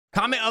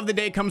Comment of the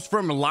day comes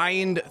from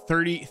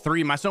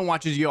Lion33. My son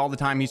watches you all the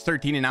time. He's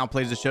 13 and now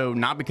plays the show,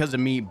 not because of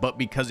me, but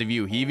because of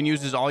you. He even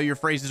uses all your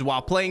phrases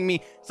while playing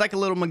me. It's like a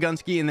little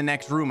Magunsky in the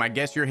next room. I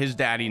guess you're his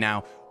daddy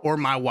now, or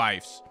my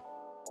wife's.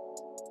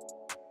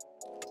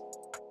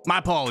 My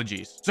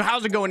apologies. So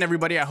how's it going,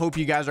 everybody? I hope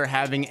you guys are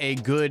having a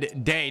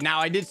good day. Now,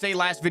 I did say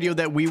last video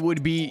that we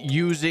would be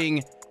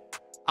using...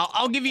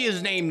 I'll give you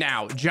his name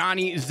now,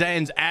 Johnny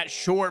Zens at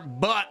short,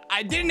 but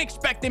I didn't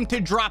expect him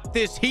to drop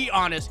this heat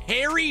on us.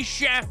 Gary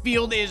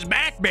Sheffield is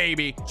back,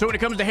 baby. So when it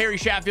comes to Gary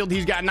Sheffield,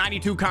 he's got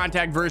 92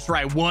 contact versus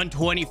right,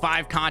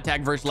 125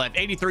 contact versus left,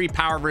 83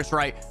 power versus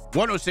right,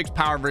 106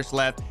 power versus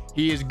left.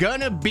 He is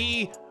gonna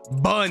be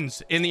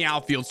buns in the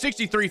outfield,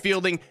 63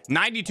 fielding,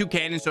 92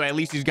 cannon, so at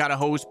least he's got a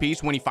hose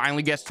piece when he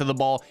finally gets to the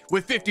ball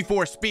with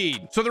 54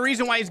 speed. So the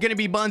reason why he's going to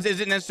be buns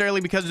isn't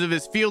necessarily because of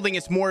his fielding,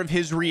 it's more of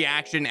his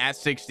reaction at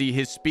 60,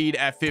 his speed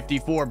at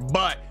 54.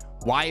 But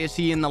why is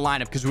he in the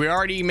lineup? Because we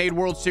already made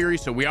World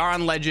Series, so we are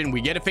on Legend.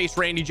 We get to face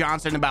Randy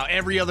Johnson about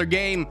every other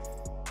game.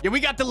 Yeah, we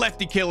got the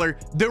lefty killer,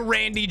 the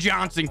Randy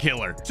Johnson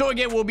killer. So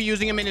again, we'll be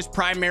using him in his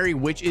primary,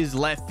 which is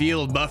left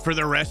field. But for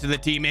the rest of the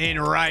team, in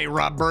right,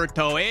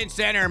 Roberto. In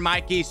center,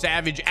 Mikey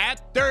Savage.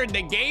 At third,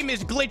 the game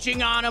is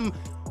glitching on him,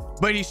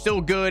 but he's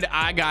still good.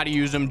 I gotta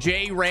use him.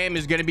 J Ram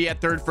is gonna be at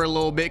third for a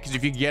little bit, because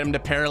if you get him to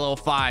parallel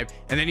 5,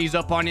 and then he's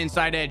up on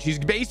inside edge, he's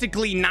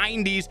basically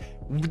 90s.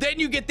 Then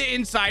you get the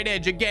inside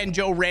edge again.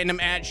 Joe Random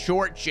at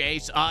short.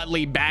 Chase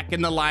Utley back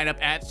in the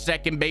lineup at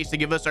second base to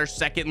give us our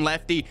second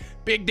lefty.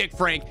 Big Dick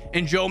Frank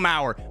and Joe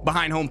Mauer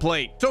behind home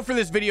plate. So for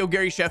this video,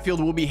 Gary Sheffield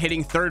will be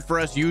hitting third for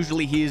us.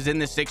 Usually he is in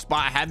the 6th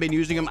spot. I have been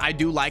using him. I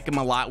do like him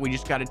a lot. We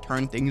just got to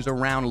turn things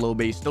around a little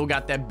bit. He's still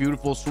got that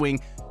beautiful swing.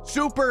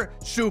 Super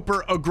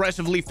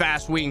aggressively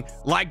fast swing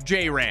like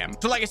J-Ram.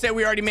 So like I said,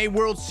 we already made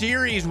World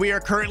Series. We are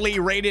currently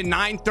rated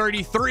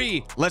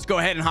 933. Let's go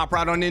ahead and hop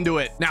right on into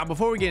it. Now,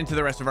 before we get into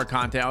the rest of our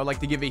content, I would like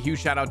to give a huge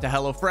shout out to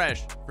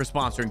HelloFresh for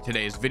sponsoring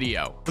today's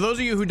video. For those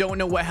of you who don't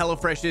know what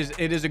HelloFresh is,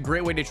 it is a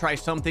great way to try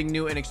something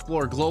new and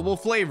explore global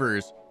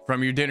flavors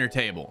from your dinner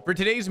table. For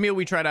today's meal,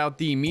 we tried out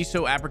the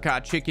miso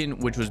apricot chicken,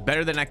 which was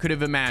better than I could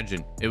have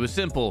imagined. It was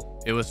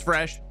simple, it was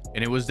fresh,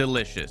 and it was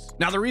delicious.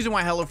 Now, the reason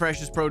why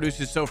HelloFresh's produce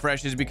is so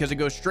fresh is because it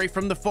goes straight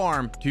from the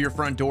farm to your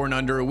front door in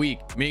under a week,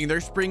 meaning their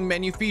spring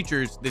menu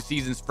features the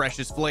season's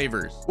freshest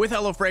flavors. With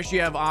HelloFresh, you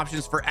have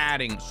options for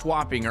adding,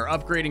 swapping, or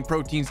upgrading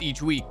proteins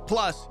each week.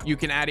 Plus, you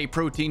can add a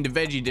protein to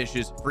veggie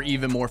dishes for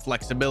even more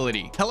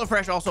flexibility.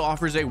 HelloFresh also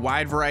offers a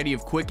wide variety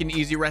of quick and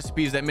easy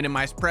recipes that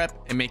minimize prep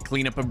and make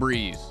cleanup a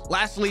breeze.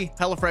 Lastly,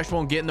 HelloFresh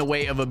won't get in the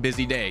way of a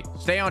busy day.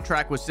 Stay on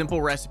track with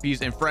simple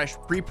recipes and fresh,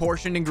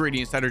 pre-portioned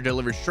ingredients that are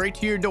delivered straight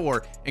to your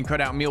door and cut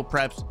out meal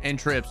preps and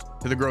trips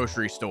to the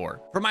grocery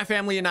store. For my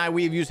family and I,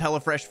 we have used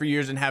HelloFresh for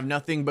years and have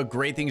nothing but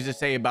great things to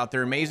say about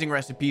their amazing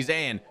recipes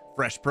and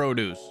fresh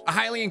produce. I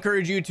highly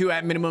encourage you to,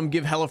 at minimum,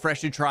 give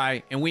HelloFresh a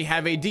try, and we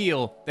have a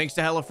deal thanks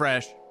to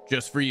HelloFresh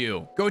just for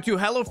you. Go to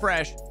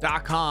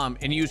HelloFresh.com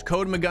and use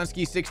code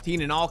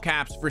Magunsky16 in all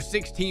caps for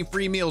 16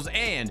 free meals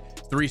and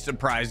 3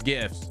 surprise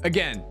gifts.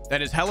 Again,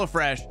 that is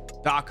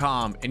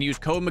HelloFresh.com and use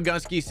code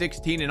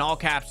Magunsky16 in all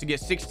caps to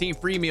get 16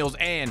 free meals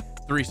and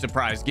 3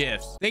 surprise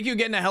gifts. Thank you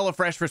again to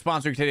HelloFresh for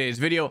sponsoring today's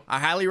video. I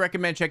highly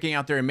recommend checking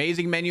out their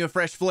amazing menu of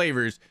fresh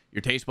flavors.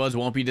 Your taste buds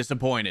won't be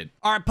disappointed.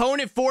 Our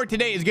opponent for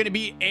today is going to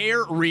be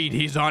Air Reed.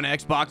 He's on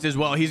Xbox as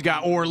well. He's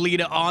got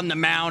Orlita on the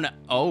mound.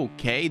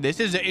 Okay, this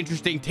is an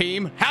interesting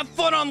team. Have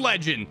fun on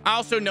Legend. I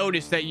also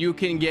noticed that you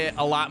can get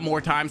a lot more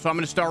time, so I'm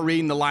going to start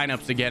reading the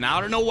lineups again. I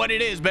don't know what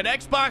it is, but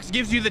Xbox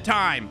gives you the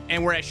time,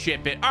 and we're at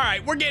ship it. All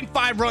right, we're getting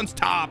 5 runs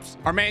tops.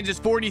 Our man's is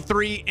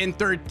 43 and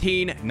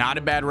 13. Not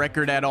a bad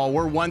record at all.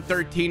 We're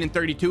 113 and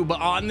 32, but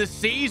on the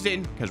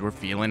season, because we're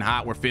feeling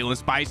hot, we're feeling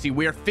spicy,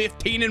 we're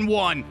 15 and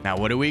 1. Now,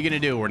 what are we going to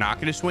do? We're not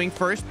going to swing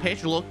first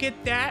pitch. Look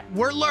at that.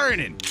 We're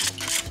learning.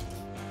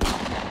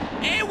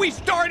 And we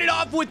started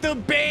off with the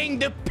bang,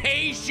 the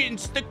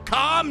patience, the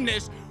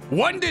calmness.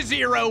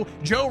 1-0,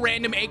 Joe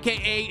Random,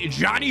 aka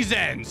Johnny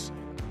Zens.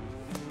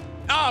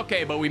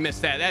 Okay, but we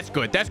missed that. That's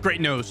good. That's great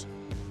news.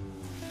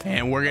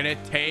 And we're gonna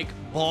take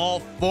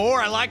ball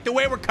 4. I like the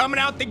way we're coming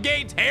out the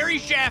gates. Gary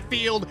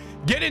Sheffield,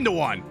 get into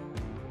one.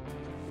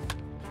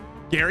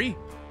 Gary,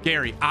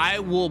 I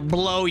will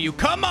blow you.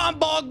 Come on,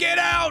 ball, get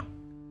out.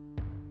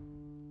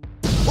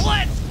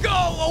 Let's go.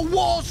 A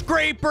wall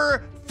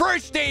scraper.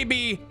 First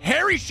AB,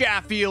 Gary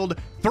Sheffield,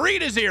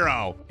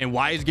 3-0. And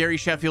why is Gary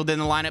Sheffield in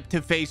the lineup?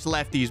 To face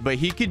lefties, but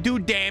he could do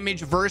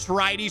damage versus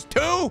righties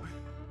too.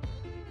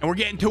 And we're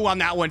getting 2 on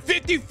that one.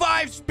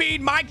 55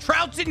 speed. Mike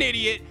Trout's an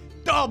idiot.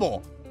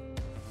 Double.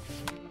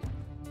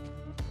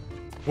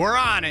 We're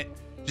on it.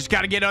 Just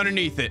got to get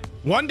underneath it.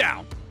 1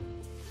 down.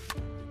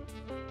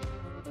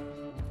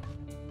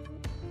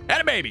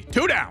 Atta baby.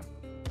 2 down.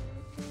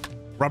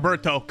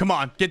 Roberto, come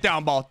on. Get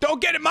down, ball.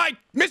 Don't get it, Mike.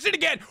 Miss it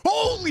again.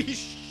 Holy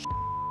sh...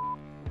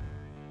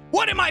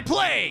 What am I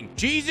playing?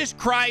 Jesus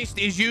Christ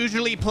is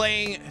usually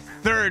playing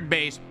third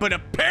base, but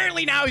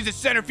apparently now he's a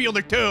center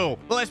fielder too.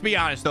 But let's be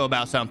honest though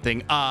about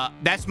something.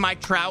 That's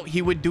Mike Trout.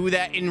 He would do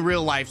that in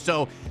real life.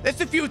 So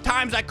that's a few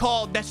times I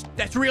call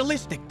that's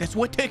realistic. That's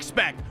what to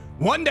expect.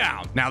 One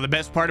down. Now, the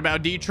best part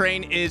about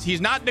D-Train is he's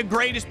not the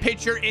greatest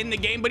pitcher in the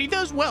game, but he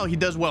does well. He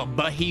does well,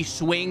 but he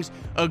swings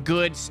a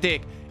good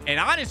stick. And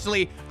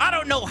honestly, I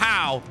don't know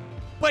how,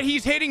 but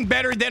he's hitting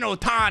better than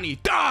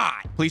Ohtani.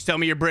 Die! Please tell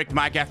me you're bricked,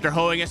 Mike, after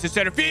hoeing us to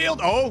center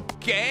field.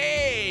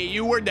 Okay,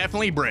 you were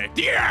definitely bricked.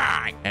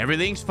 Yeah!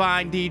 Everything's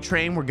fine,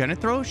 D-Train. We're gonna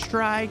throw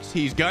strikes.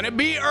 He's gonna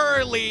be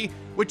early,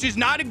 which is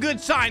not a good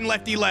sign,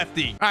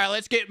 lefty-lefty. All right,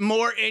 let's get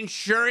more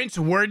insurance.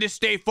 Word to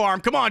State Farm.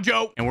 Come on,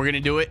 Joe. And we're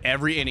gonna do it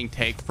every inning.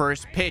 Take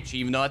first pitch.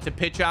 Even though it's a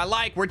pitch I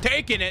like, we're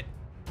taking it.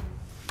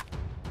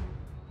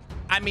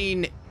 I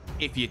mean,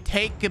 if you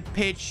take a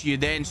pitch, you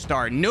then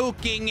start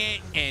nuking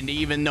it. And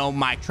even though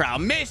Mike Trout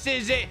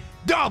misses it,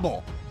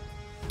 double.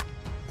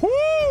 Woo!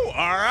 All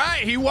right,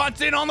 he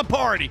wants in on the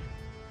party.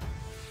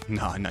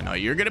 No.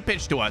 You're going to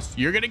pitch to us.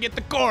 You're going to get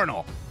the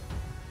cornel.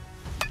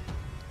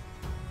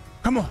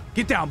 Come on.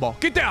 Get down, ball.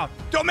 Get down.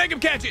 Don't make him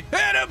catch it.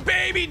 And a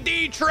baby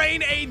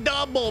D-Train, a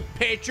double.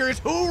 Pitchers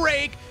who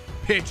rake.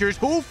 Pitchers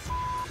who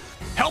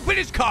helping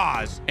his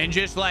cause. And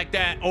just like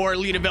that,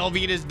 Orlita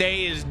Velveeta's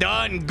day is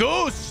done.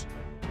 Goose.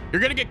 You're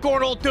going to get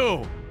cornholed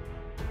too.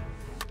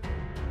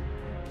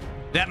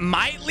 That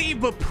might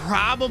leave, but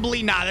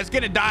probably not. That's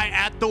going to die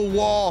at the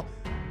wall.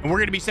 And we're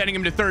going to be sending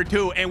him to third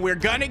too. And we're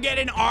going to get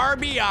an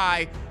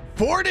RBI,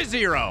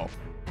 4-0.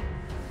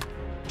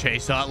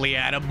 Chase Utley,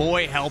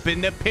 attaboy,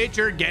 helping the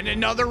pitcher, getting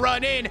another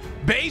run in.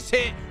 Base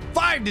hit,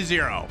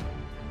 5-0.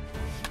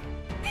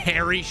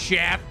 Gary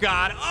Sheffield.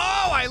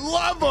 Oh, I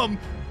love him.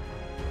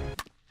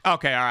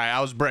 Okay, all right,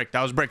 I was bricked.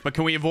 But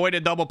can we avoid a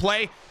double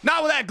play?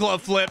 Not with that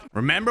glove flip.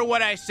 Remember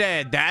what I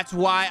said. That's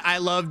why I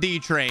love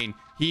D-Train.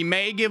 He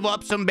may give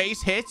up some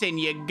base hits, and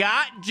you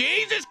got,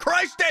 Jesus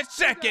Christ, that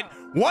second.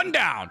 One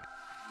down.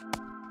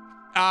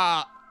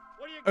 Yeah,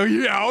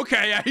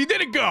 okay, yeah, he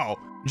didn't go.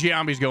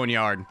 Giambi's going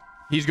yard.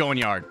 He's going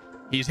yard.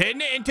 He's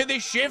hitting it into the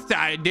shift.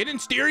 I didn't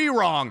steer you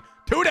wrong.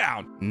 2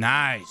 down.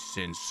 Nice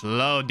and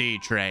slow,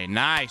 D-Train.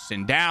 Nice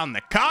and down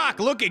the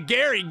cock. Look at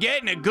Gary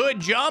getting a good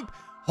jump.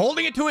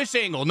 Holding it to a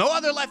single. No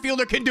other left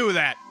fielder can do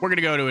that. We're going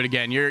to go to it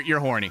again. You're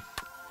horny.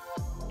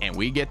 And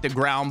we get the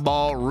ground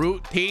ball.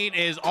 Routine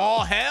is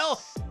all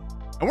hell.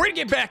 And we're going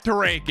to get back to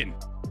raking.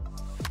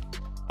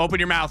 Open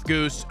your mouth,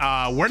 Goose.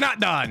 We're not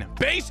done.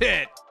 Base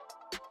hit.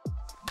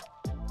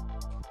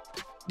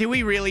 Did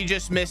we really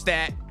just miss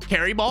that?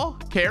 Carry ball?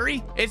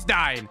 Carry? It's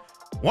dying.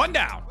 1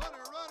 down.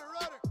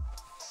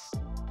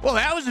 Well,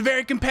 that was a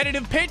very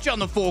competitive pitch on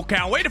the full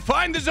count. Way to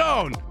find the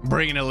zone.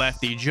 Bringing a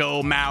lefty,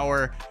 Joe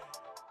Mauer.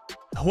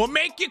 Will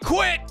make you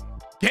quit.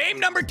 Game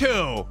number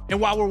 2. And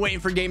while we're waiting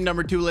for game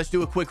number 2, let's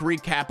do a quick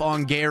recap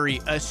on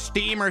Gary. A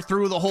steamer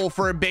through the hole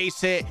for a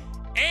base hit.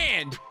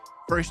 And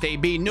first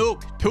AB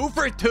nuke. 2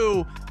 for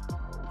 2.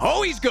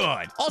 Oh, he's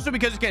good. Also,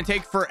 because it's going to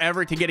take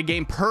forever to get a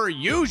game per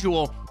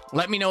usual,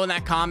 let me know in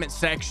that comment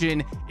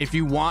section if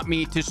you want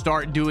me to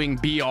start doing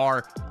BR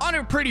on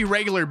a pretty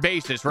regular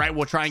basis, right?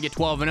 We'll try and get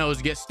 12 and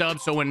O's, get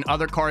stubs, so when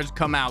other cards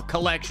come out,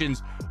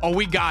 collections, oh,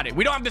 we got it.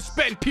 We don't have to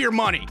spend pure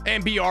money.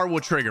 And BR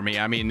will trigger me.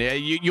 I mean,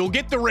 you'll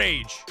get the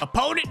rage.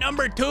 Opponent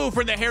number 2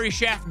 for the Harry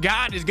Shaft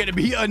God is going to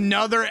be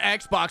another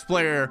Xbox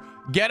player.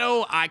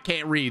 Ghetto, I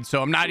can't read,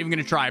 so I'm not even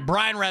going to try.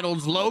 Brian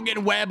Reynolds,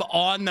 Logan Webb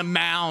on the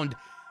mound.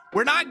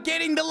 We're not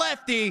getting the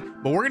lefty,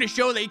 but we're going to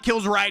show that he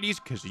kills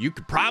righties because you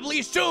could probably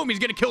assume he's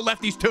going to kill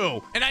lefties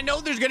too. And I know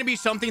there's going to be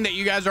something that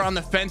you guys are on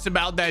the fence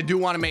about that I do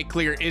want to make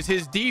clear is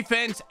his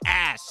defense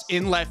ass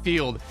in left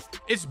field.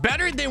 It's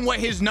better than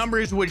what his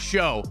numbers would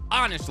show.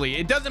 Honestly,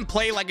 it doesn't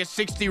play like a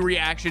 60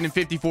 reaction and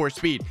 54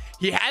 speed.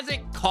 He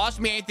hasn't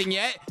cost me anything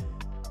yet.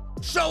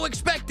 So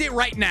expect it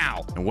right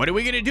now. And what are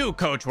we going to do,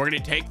 coach? We're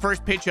going to take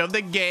first pitch of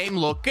the game.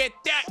 Look at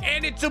that.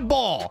 And it's a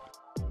ball.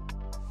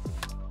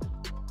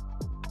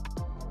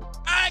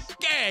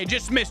 Okay,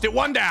 just missed it.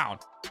 1 down.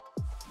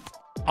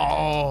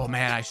 Oh,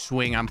 man, I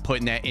swing. I'm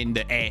putting that in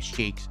the ass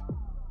cheeks.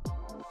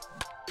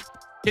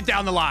 Get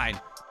down the line.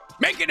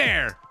 Make it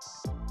air.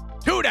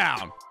 2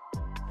 down.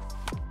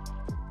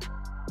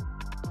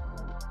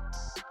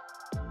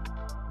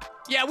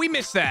 Yeah, we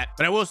missed that.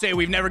 But I will say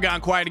we've never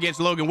gone quiet against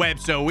Logan Webb,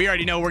 so we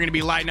already know we're going to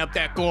be lighting up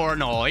that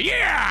corner.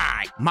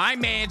 Yeah! My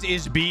man's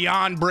is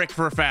beyond brick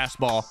for a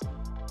fastball.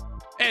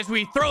 As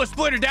we throw a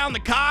splitter down the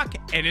cock,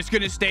 and it's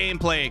going to stay in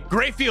play.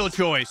 Great field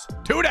choice.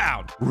 2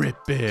 down. Rip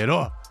it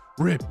off.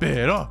 Rip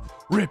it off.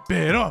 Rip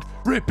it off.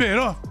 Rip it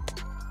off.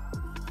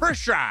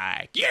 First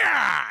strike.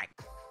 Yeah!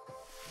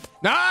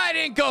 No, I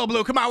didn't go,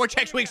 Blue. Come on, we're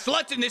check swing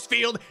sluts in this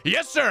field.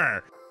 Yes,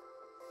 sir.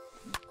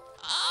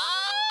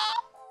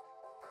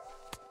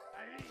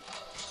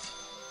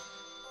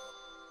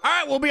 All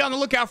right, we'll be on the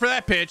lookout for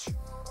that pitch.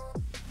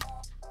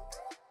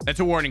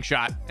 That's a warning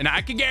shot. And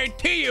I can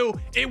guarantee you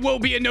it will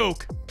be a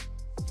nuke.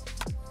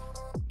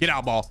 Get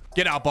out, ball.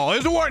 Get out, ball.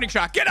 It's a warning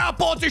shot. Get out,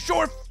 ball. It's a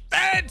short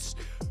fence.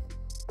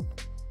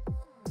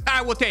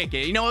 I will take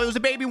it. You know, it was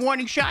a baby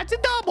warning shot. It's a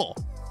double.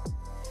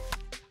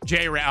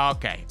 J-Ram.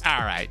 Okay.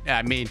 All right.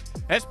 I mean,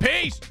 that's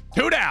peace.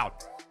 2 down.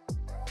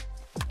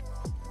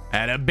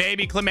 And a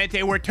baby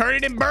Clemente. We're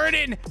turning and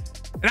burning.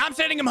 And I'm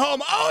sending him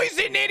home. Oh, he's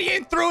an idiot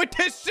and threw it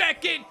to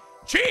second.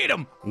 Cheat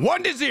him.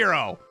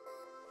 1-0.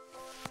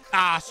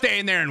 Ah, stay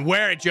in there and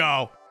wear it,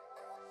 Joe.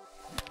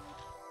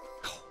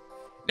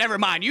 Never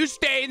mind. You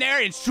stay in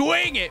there and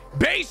swing it.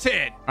 Base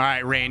hit. All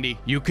right, Randy.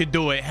 You could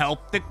do it.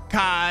 Help the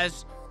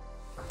cause.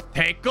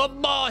 Take a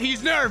ball.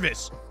 He's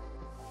nervous.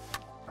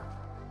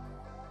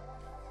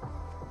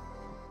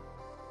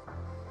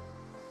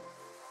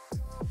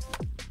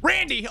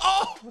 Randy.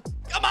 Oh,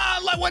 come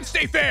on. Let one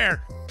stay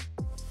fair.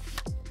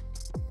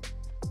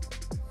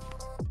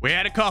 We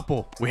had a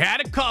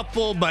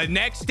couple, but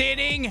next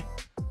inning,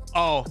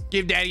 oh,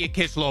 give daddy a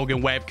kiss,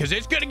 Logan Webb, because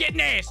it's going to get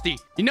nasty.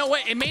 You know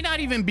what? It may not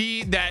even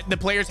be that the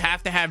players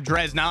have to have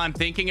dreads now I'm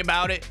thinking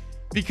about it,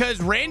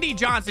 because Randy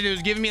Johnson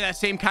is giving me that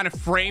same kind of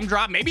frame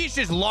drop. Maybe it's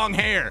just long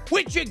hair,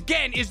 which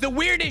again is the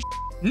weirdest.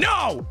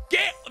 No,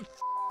 get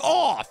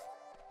off.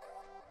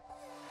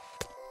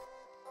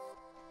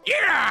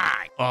 Yeah.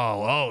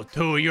 Oh,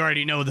 two, you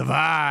already know the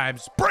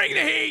vibes. Bring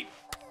the heat.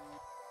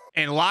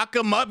 And lock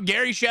him up,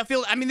 Gary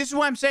Sheffield. I mean, this is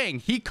what I'm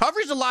saying. He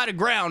covers a lot of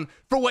ground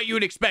for what you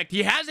would expect.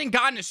 He hasn't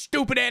gotten a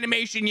stupid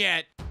animation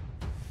yet.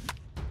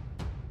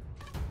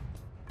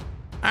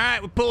 All right,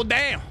 we pulled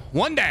down.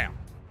 1 down.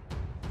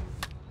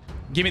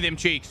 Give me them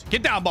cheeks.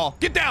 Get down, ball.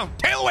 Get down.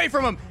 Tail away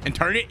from him and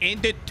turn it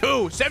into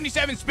 2.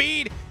 77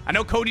 speed. I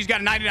know Cody's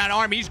got a 99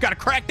 arm. He's got a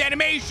cracked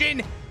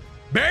animation.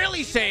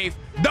 Barely safe.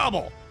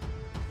 Double.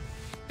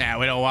 Nah,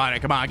 we don't want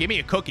it. Come on, give me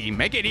a cookie.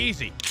 Make it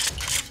easy.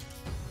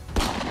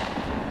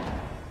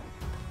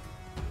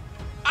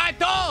 I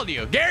told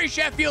you, Gary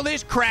Sheffield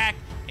is cracked.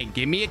 And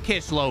give me a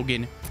kiss,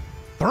 Logan.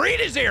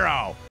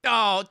 3-0.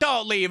 Oh,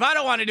 don't leave. I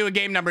don't want to do a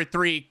game number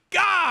 3.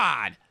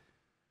 God.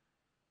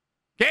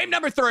 Game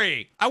number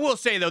 3. I will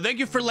say, though, thank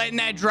you for letting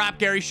that drop.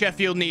 Gary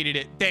Sheffield needed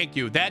it. Thank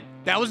you. That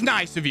was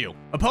nice of you.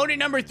 Opponent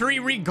number 3,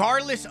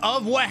 regardless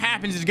of what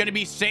happens, is going to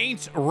be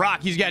Saints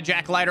Rock. He's got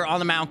Jack Leiter on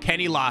the mound,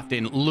 Kenny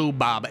Lofton, Lou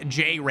Bob,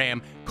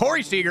 J-Ram,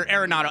 Corey Seager,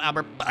 Arenado,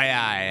 Albert,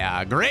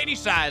 Grady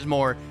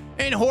Sizemore,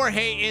 and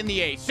Jorge in the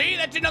 8th. See,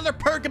 that's another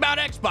perk about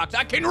Xbox.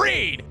 I can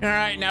read. All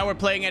right, now we're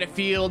playing at a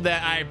field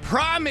that I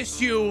promise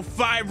you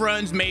 5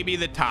 runs may be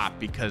the top,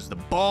 because the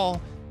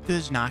ball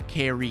does not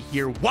carry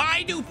here.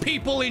 Why do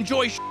people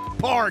enjoy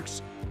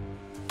parks?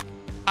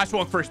 I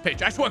swung first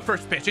pitch.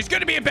 It's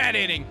going to be a bad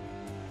inning.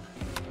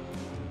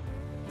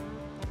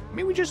 I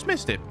mean, we just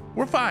missed it.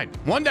 We're fine.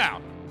 1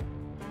 down.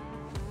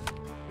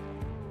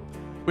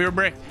 We were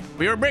bricked.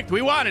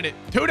 We wanted it.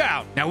 2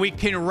 down. Now we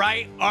can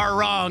right our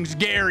wrongs,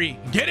 Gary.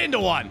 Get into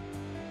one.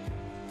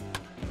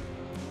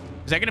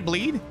 Is that going to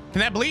bleed? Can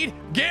that bleed?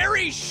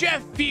 Gary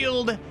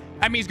Sheffield.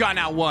 I mean, he's gone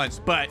out once,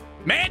 but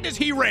man, does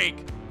he rake.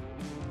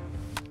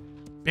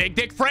 Big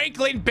Dick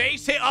Franklin,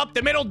 base hit up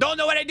the middle. Don't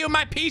know what I do with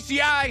my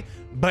PCI,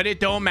 but it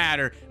don't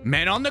matter.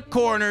 Men on the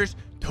corners.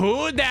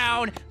 2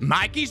 down.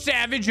 Mikey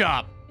Savage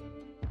up.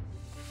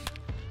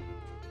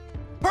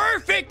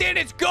 Perfect, and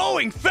it's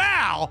going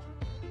foul.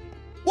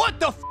 What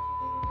the f?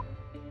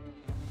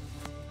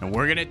 And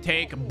we're going to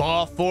take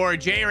ball 4.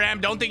 J-Ram,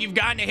 don't think you've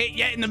gotten a hit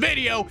yet in the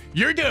video.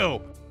 You're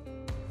due.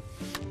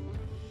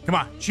 Come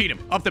on, cheat him.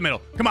 Up the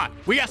middle. Come on.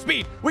 We got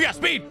speed.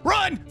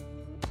 Run.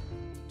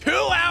 2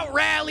 out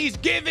rallies.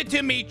 Give it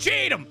to me.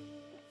 Cheat him.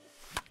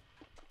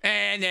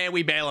 And then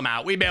we bail him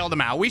out.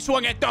 We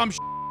swung at dumb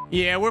shit.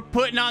 Yeah, we're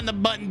putting on the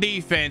button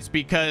defense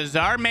because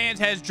our man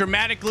has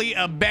dramatically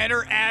a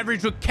better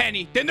average with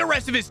Kenny than the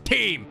rest of his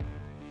team.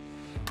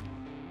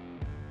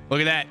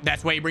 Look at that.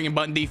 That's why you bring in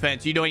button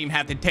defense. You don't even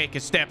have to take a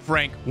step,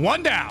 Frank.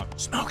 1 down.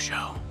 Smoke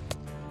show.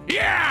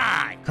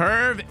 Yeah!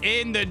 Curve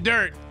in the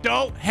dirt.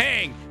 Don't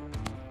hang.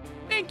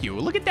 Thank you.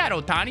 Look at that,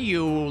 Ohtani.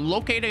 You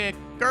locate a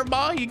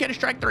curveball, you get a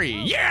strike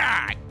 3.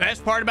 Yeah!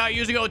 Best part about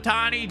using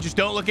Ohtani, just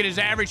don't look at his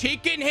average. He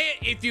can hit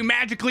if you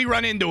magically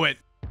run into it.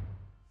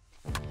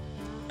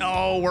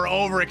 Oh, we're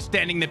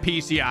overextending the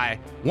PCI.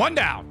 1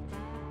 down.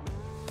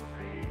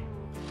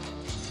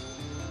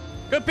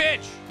 Good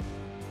pitch.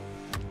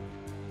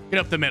 Get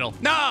up the middle.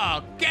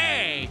 No,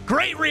 okay.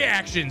 Great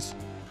reactions.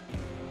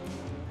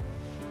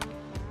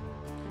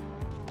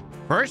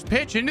 First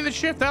pitch into the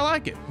shift. I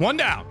like it. 1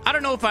 down. I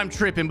don't know if I'm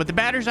tripping, but the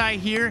batter's eye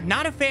here,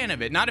 not a fan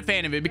of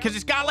it. Because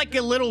it's got like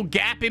a little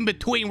gap in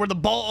between where the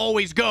ball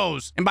always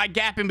goes. And by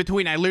gap in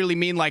between, I literally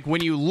mean like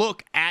when you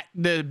look at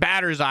the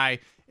batter's eye,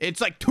 it's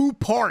like 2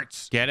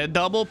 parts. Get a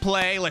double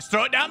play. Let's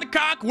throw it down the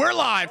cock. We're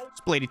live.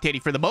 Splitty titty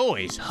for the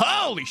boys.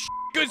 Holy shit.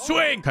 Good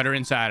swing. Cutter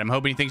inside. I'm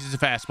hoping he thinks it's a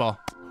fastball.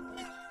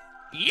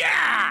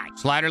 Yeah!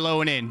 Slider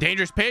low and in.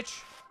 Dangerous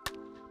pitch.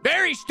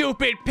 Very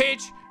stupid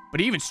pitch, but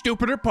even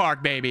stupider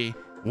park, baby.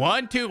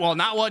 1, 2. Well,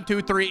 not 1,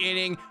 2, 3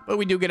 inning, but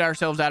we do get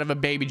ourselves out of a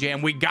baby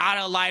jam. We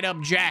gotta light up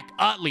Jack,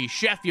 Utley,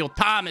 Sheffield,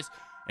 Thomas,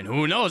 and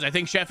who knows? I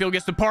think Sheffield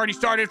gets the party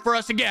started for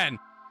us again.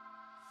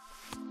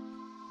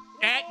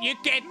 You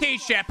can't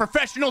teach that.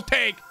 Professional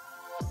take.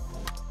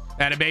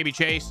 That a baby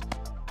chase.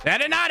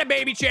 That a not a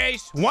baby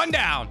chase. 1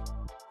 down.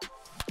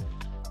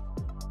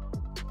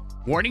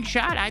 Warning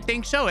shot? I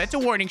think so. That's a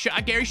warning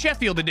shot. Gary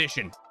Sheffield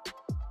edition.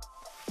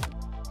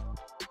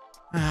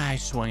 I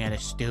swung at a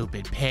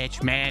stupid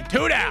pitch, man.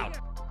 2 down.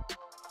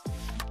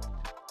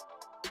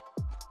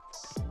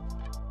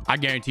 I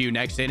guarantee you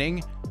next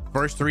inning,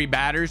 first 3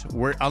 batters,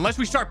 unless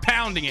we start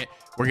pounding it,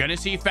 we're going to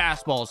see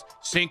fastballs,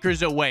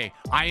 sinkers away.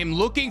 I am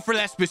looking for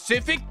that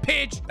specific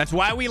pitch. That's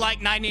why we like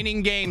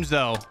 9-inning games,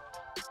 though.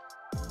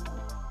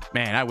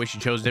 Man, I wish you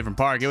chose a different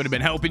park. It would have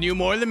been helping you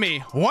more than me.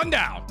 1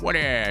 down. What do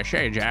you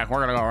say, Jack?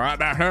 We're going to go right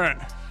back here.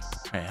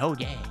 Hey, oh,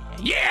 yeah.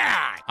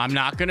 Yeah! I'm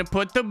not going to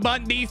put the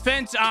bunt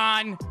defense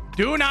on.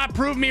 Do not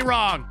prove me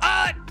wrong.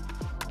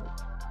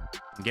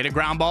 Get a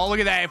ground ball. Look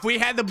at that. If we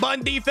had the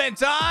bunt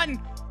defense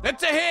on,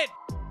 that's a hit.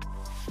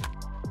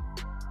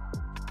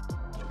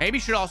 Maybe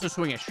should also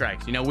swing at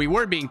strikes. You know, we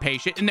were being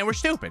patient and then we're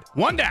stupid.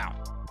 1 down.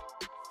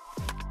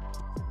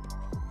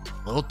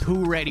 A little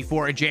too ready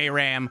for a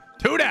J-Ram.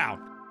 2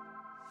 down.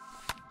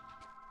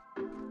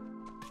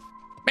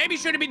 Maybe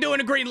shouldn't be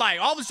doing a green light.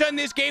 All of a sudden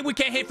this game, we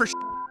can't hit for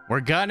We're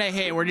gonna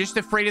hit. We're just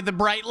afraid of the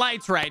bright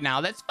lights right now.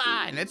 That's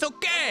fine. That's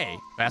okay.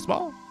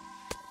 Fastball.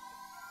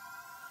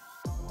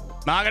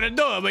 Not gonna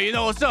do it, but you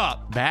know what's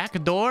up.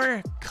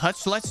 Backdoor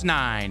Cutlass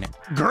 9.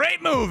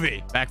 Great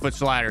movie. Back foot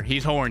slider.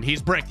 He's horned.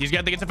 He's bricked. He's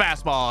got to get the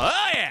fastball.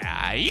 Oh,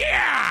 yeah.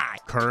 Yeah.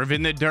 Curve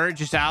in the dirt.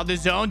 Just out of the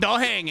zone. Don't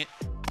hang it.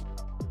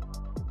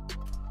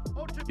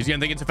 He's gonna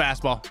think it's a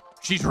fastball.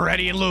 She's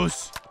ready and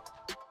loose.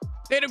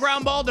 Hit a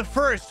ground ball to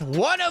first.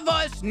 One of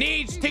us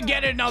needs to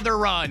get another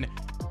run.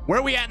 Where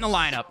are we at in the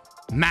lineup?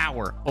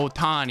 Mauer,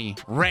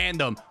 Ohtani,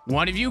 random.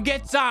 One of you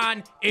gets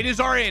on. It is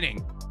our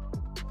inning.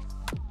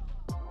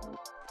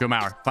 Go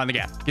Mauer. Find the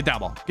gap. Get down,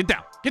 ball. Get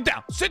down. Get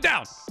down. Sit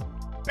down.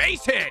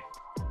 Base hit.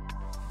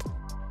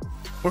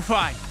 We're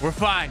fine. We're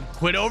fine.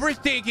 Quit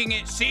overthinking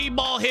it. C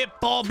ball, hit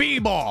ball, B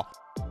ball.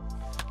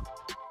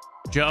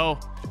 Joe.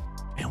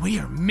 And we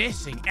are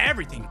missing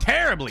everything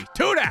terribly.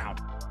 2 down.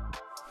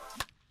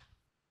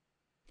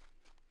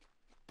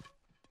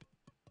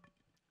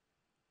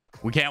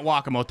 We can't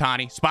walk him,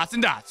 Ohtani. Spots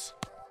and dots.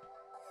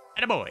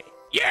 Attaboy.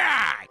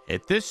 Yeah!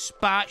 At this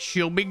spot,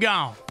 she'll be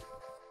gone.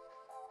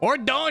 Or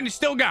done, it's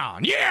still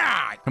gone.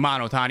 Yeah! Come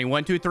on, Ohtani.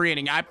 1, 2, 3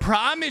 inning. I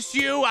promise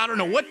you, I don't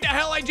know what the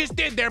hell I just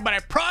did there, but I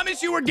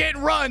promise you we're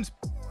getting runs.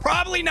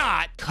 Probably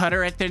not.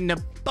 Cutter at the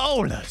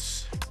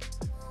Nebolas.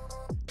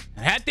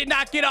 That did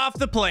not get off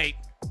the plate.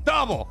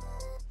 Double.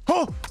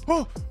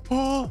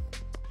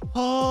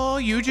 Oh,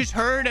 you just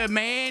heard a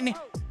man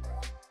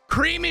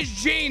cream his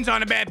jeans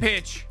on a bad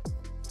pitch.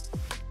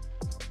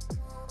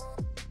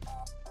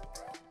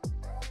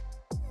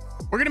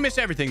 We're going to miss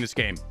everything this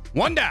game.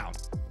 1 down.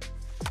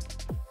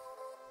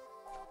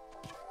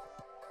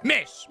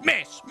 Miss,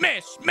 miss,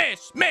 miss,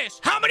 miss, miss.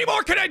 How many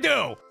more can I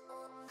do?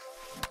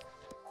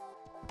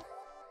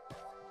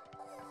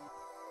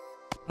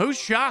 Who's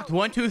shocked?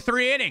 1, 2,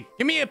 3 inning.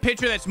 Give me a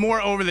pitcher that's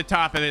more over the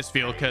top of this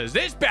field because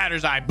this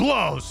batter's eye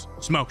blows.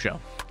 Smoke show.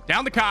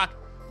 Down the cock.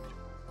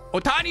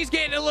 Ohtani's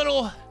getting a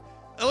little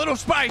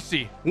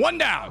spicy. 1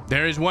 down.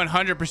 There is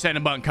 100% a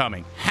bunt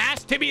coming.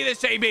 Has to be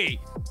this AB.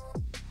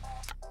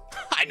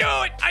 I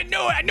knew it. I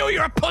knew it. I knew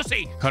you're a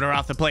pussy. Cut her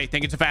off the plate.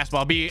 Think it's a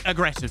fastball. Be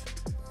aggressive.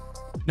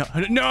 No,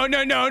 no,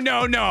 no, no,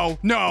 no, no,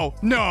 no,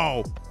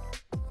 no.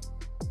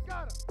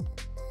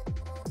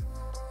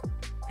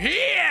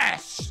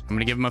 Yes! I'm going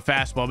to give him a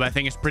fastball, but I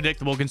think it's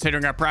predictable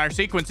considering our prior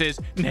sequences.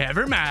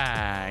 Never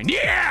mind.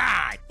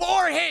 Yeah!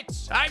 4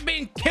 hits. I've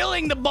been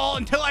killing the ball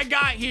until I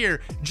got here.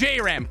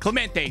 J-Ram,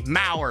 Clemente,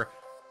 Mauer.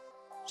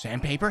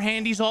 Sandpaper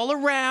handies all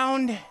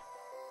around.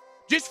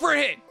 Just for a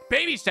hit.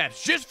 Baby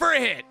steps. Just for a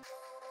hit.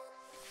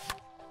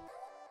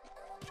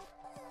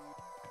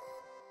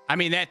 I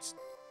mean, that's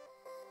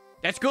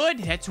good.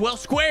 That's well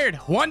squared.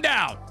 1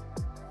 down.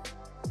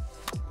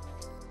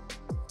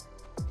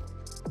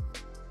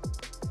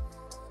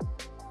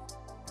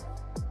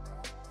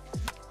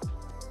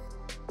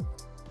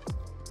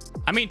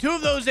 I mean, 2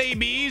 of those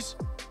ABs,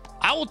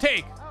 I will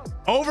take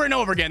over and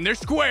over again. They're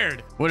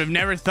squared. Would have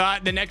never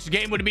thought the next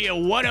game would be a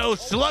 1-0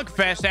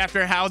 slugfest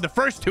after how the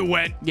first 2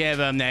 went. Give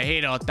him the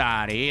heat,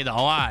 Ohtani. He don't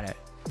want it.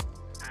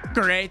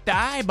 Great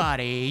eye,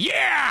 buddy.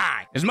 Yeah!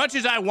 As much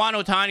as I want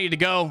Ohtani to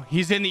go,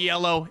 he's in the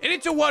yellow, and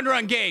it's a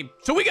 1-run game,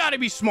 so we got to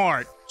be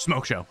smart.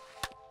 Smoke show.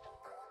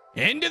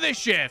 Into the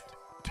shift.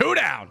 2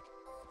 down.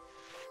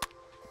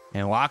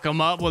 And lock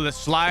him up with a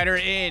slider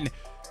in.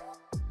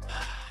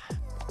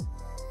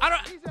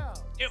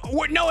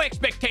 No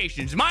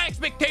expectations. My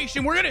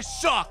expectation, we're going to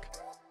suck.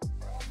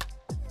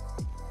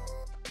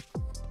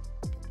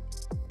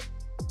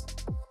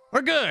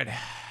 We're good.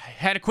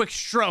 Had a quick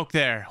stroke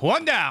there.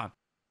 1 down.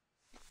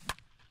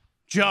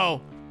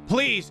 Joe,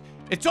 please.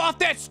 It's off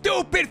that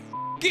stupid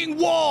fucking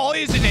wall,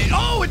 isn't it?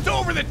 Oh, it's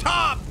over the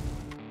top.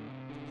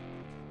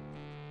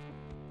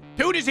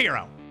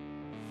 2-0.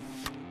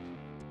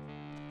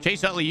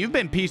 Chase Utley, you've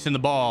been piecing the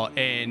ball,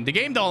 and the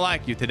game don't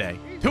like you today.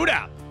 2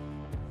 down.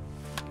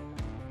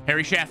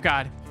 Gary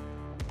Sheffield.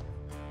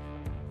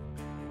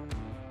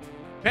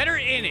 Better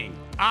inning,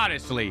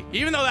 honestly.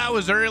 Even though that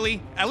was early,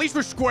 at least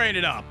we're squaring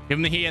it up. Give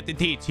him the heat at the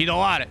teats. He don't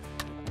want it.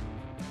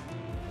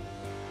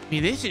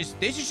 mean, this is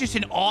just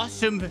an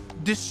awesome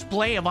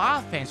display of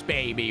offense,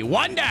 baby.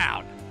 1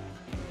 down.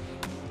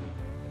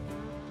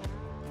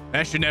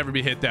 That should never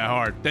be hit that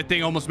hard. That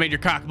thing almost made your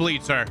cock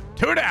bleed, sir.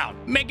 2 down.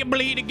 Make it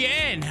bleed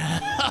again.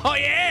 Oh,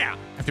 yeah.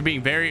 After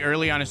being very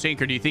early on a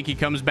sinker, do you think he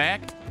comes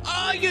back?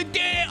 Oh, you did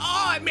it.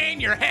 Oh, man,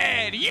 your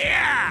head.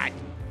 Yeah.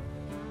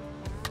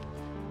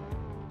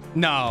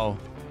 No.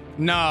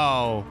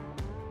 No.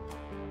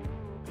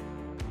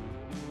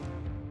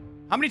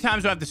 How many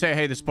times do I have to say,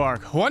 hey, the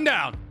spark? 1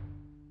 down.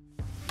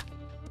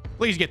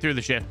 Please get through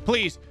the shift.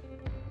 Please.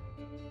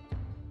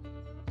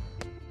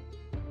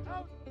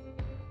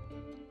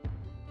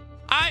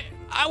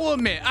 I will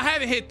admit, I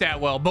haven't hit that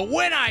well, but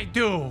when I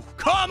do,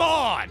 come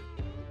on.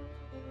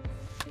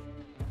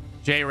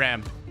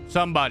 J-Ram,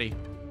 somebody.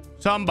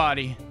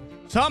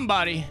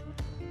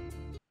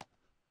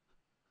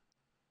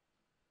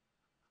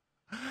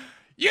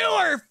 You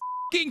are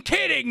f***ing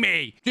kidding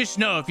me. Just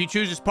know, if you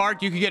choose this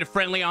park, you can get a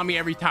friendly on me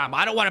every time.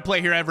 I don't want to play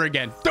here ever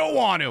again. Don't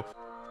want to.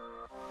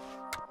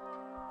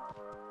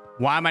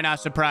 Why am I not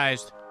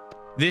surprised?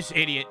 This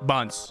idiot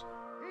bunts.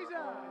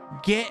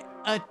 Get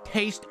a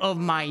taste of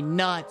my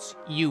nuts,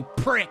 you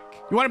prick.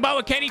 You want to butt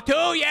with Kenny too?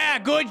 Yeah,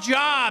 good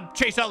job,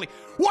 Chase Utley.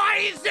 Why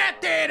is that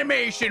the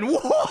animation?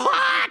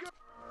 What?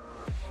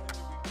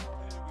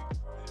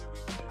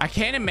 I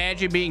can't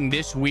imagine being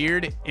this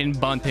weird in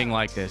bunting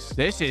like this.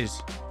 This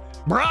is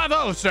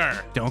bravo,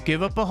 sir. Don't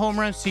give up a home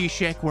run,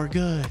 C-Sheck. We're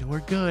good.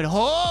 We're good.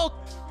 Hold.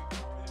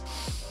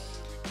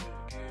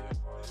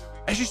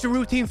 That's just a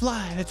routine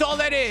fly. That's all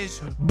that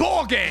is.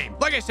 Ball game.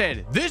 Like I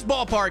said, this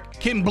ballpark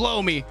can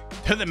blow me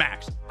to the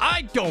max.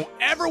 I don't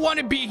ever want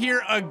to be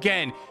here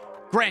again.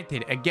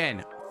 Granted,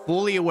 again,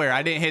 fully aware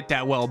I didn't hit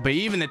that well, but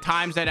even the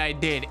times that I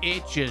did,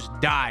 it just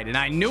died. And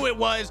I knew it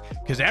was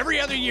because every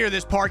other year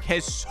this park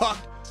has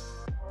sucked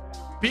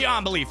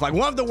beyond belief. Like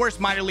one of the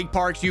worst minor league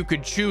parks you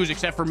could choose,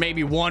 except for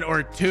maybe 1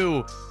 or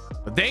 2.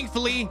 But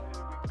thankfully,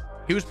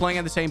 he was playing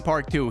at the same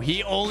park too.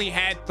 He only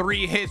had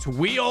 3 hits.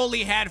 We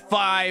only had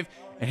 5.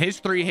 And his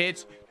 3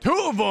 hits,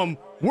 2 of them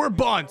were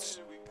bunts.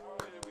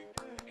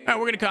 All right,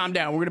 we're going to calm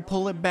down. We're going to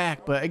pull it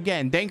back. But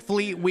again,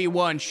 thankfully, we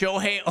won.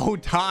 Shohei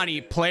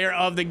Ohtani, player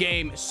of the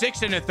game, 6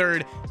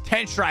 1/3,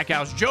 10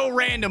 strikeouts. Joe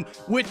Random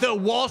with the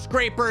wall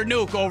scraper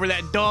nuke over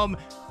that dumb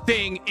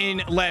thing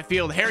in left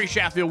field. Gary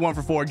Sheffield, 1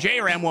 for 4.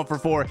 J-Ram, 1 for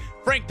 4.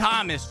 Frank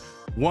Thomas,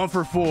 1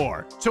 for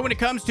 4. So when it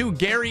comes to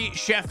Gary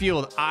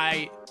Sheffield,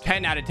 I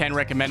 10 out of 10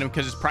 recommend him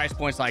because his price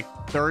point's like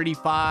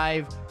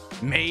 35,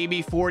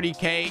 maybe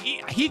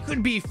 40K. He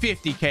could be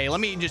 50K.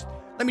 Let me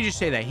just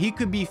say that he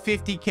could be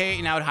 50K,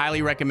 and I would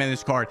highly recommend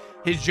this card.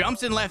 His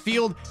jumps in left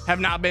field have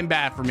not been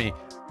bad for me.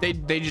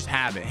 They just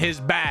haven't.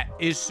 His bat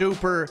is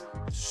super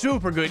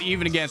good,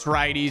 even against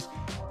righties.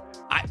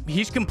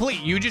 He's complete.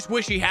 You just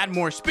wish he had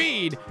more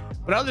speed,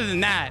 but other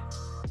than that,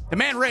 the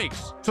man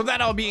rakes. So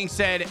that all being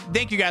said,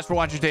 thank you guys for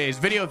watching today's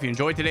video. If you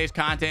enjoyed today's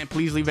content,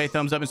 please leave a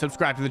thumbs up and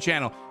subscribe to the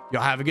channel.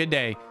 Y'all have a good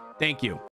day. Thank you.